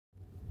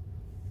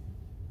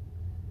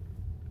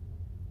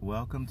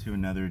Welcome to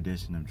another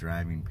edition of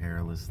Driving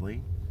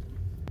Perilously.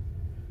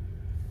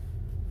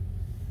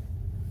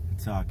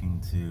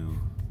 Talking to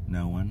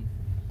no one.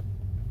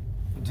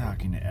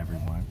 Talking to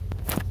everyone.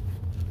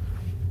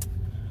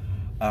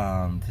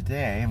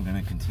 Today I'm going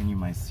to continue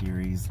my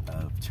series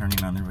of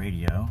turning on the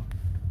radio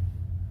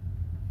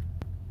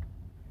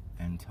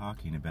and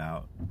talking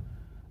about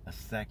a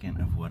second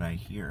of what I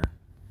hear.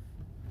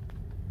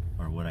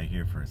 Or what I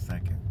hear for a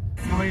second.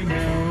 Sleigh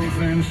bells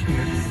and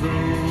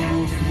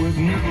schnitzels with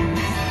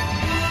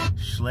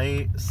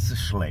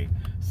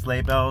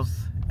Sleigh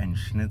bells and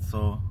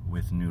schnitzel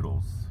with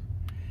noodles.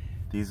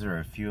 These are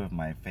a few of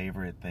my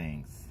favorite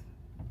things.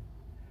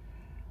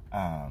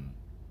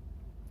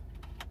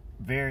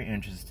 Very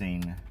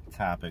interesting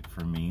topic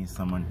for me.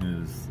 Someone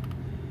who's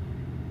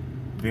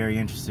very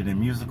interested in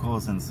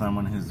musicals and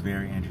someone who's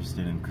very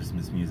interested in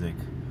Christmas music.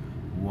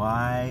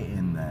 Why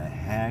in the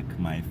heck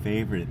my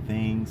favorite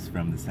things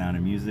from The Sound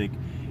of Music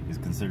is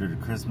considered a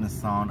Christmas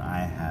song, I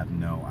have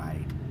no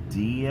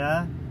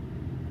idea.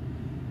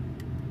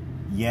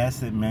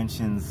 Yes, it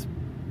mentions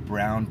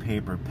brown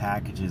paper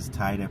packages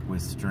tied up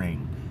with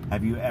string.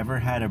 Have you ever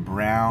had a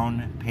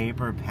brown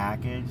paper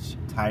package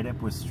tied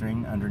up with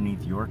string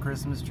underneath your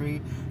Christmas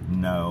tree?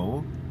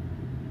 No.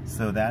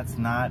 So that's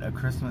not a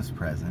Christmas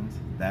present.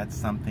 That's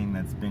something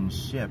that's been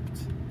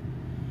shipped,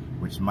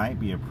 which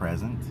might be a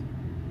present.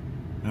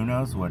 Who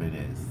knows what it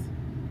is?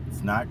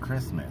 It's not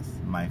Christmas.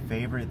 My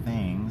favorite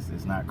things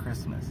is not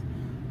Christmas.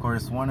 Of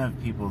course, one of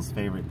people's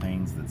favorite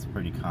things that's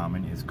pretty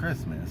common is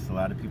Christmas. A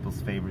lot of people's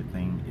favorite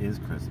thing is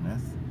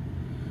Christmas.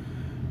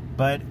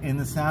 But in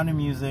The Sound of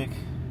Music,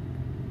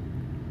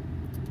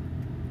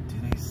 do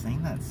they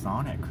sing that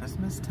song at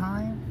Christmas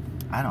time?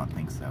 I don't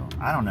think so.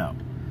 I don't know.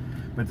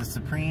 But the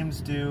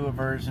Supremes do a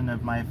version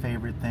of My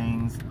Favorite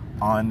Things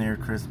on their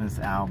Christmas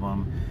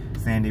album.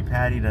 Sandi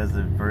Patty does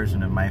a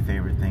version of My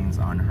Favorite Things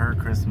on her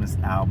Christmas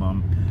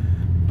album.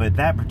 But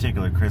that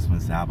particular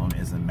Christmas album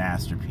is a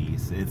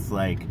masterpiece. It's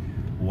like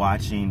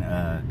watching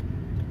a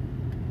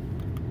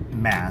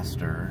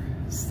master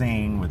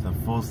sing with a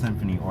full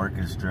symphony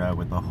orchestra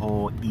with a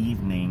whole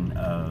evening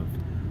of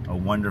a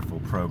wonderful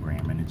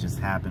program, and it just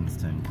happens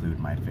to include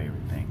My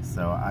Favorite Things.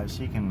 So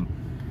she can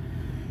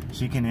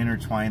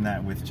intertwine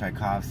that with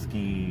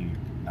Tchaikovsky,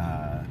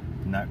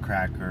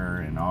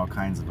 Nutcracker, and all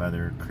kinds of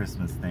other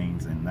Christmas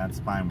things, and that's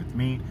fine with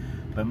me.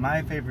 But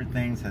My Favorite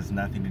Things has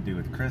nothing to do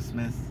with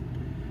Christmas.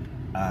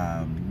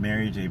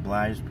 Mary J.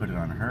 Blige put it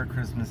on her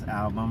Christmas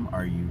album.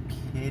 Are you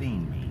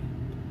kidding me?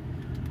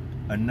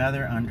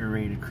 Another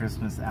underrated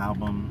Christmas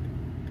album.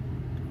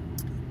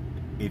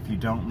 If you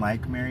don't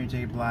like Mary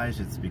J. Blige,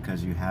 it's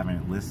because you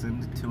haven't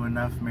listened to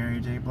enough Mary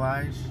J.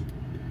 Blige.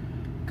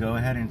 Go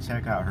ahead and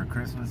check out her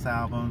Christmas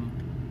album.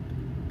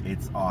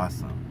 It's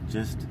awesome.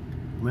 Just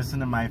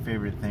listen to My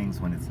Favorite Things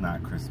when it's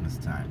not Christmas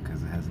time,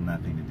 because it has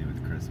nothing to do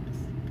with Christmas.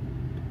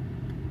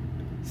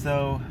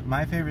 So,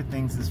 My Favorite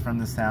Things is from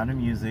The Sound of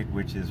Music,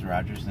 which is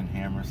Rodgers and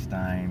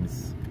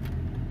Hammerstein's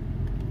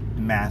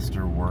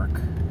masterwork,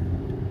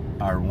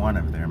 or one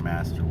of their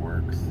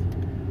masterworks.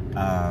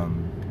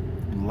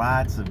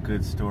 Lots of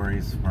good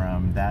stories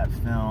from that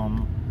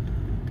film,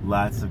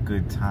 lots of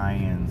good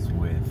tie-ins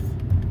with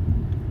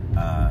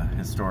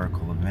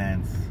historical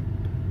events,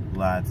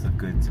 lots of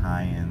good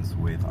tie-ins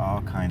with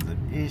all kinds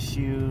of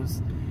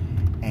issues,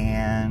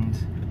 and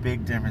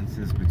big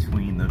differences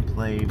between the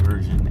play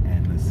version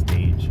and the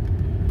stage,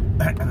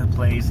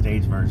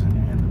 stage version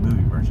and the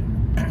movie version.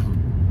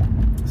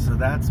 So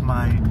that's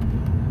my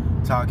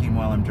talking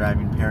while I'm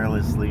driving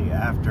perilously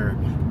after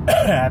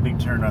having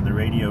turned on the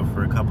radio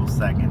for a couple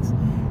seconds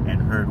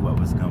and heard what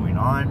was going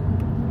on.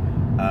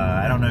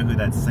 I don't know who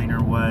that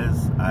singer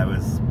was. I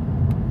was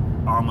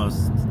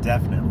almost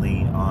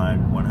definitely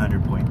on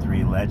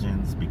 100.3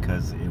 Legends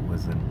because it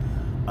was an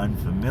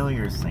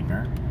unfamiliar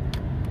singer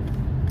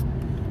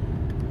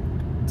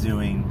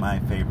doing My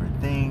Favorite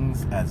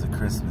Things as a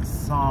Christmas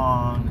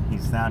song. He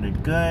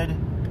sounded good.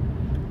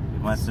 He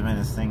must have been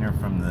a singer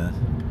from the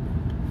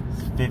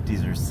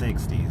 50s or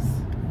 60s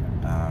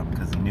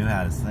because he knew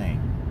how to sing.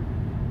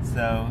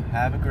 So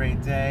have a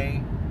great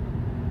day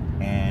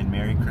and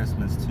Merry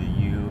Christmas to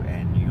you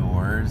and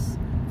yours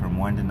from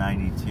 1 to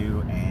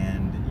 92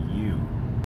 and you.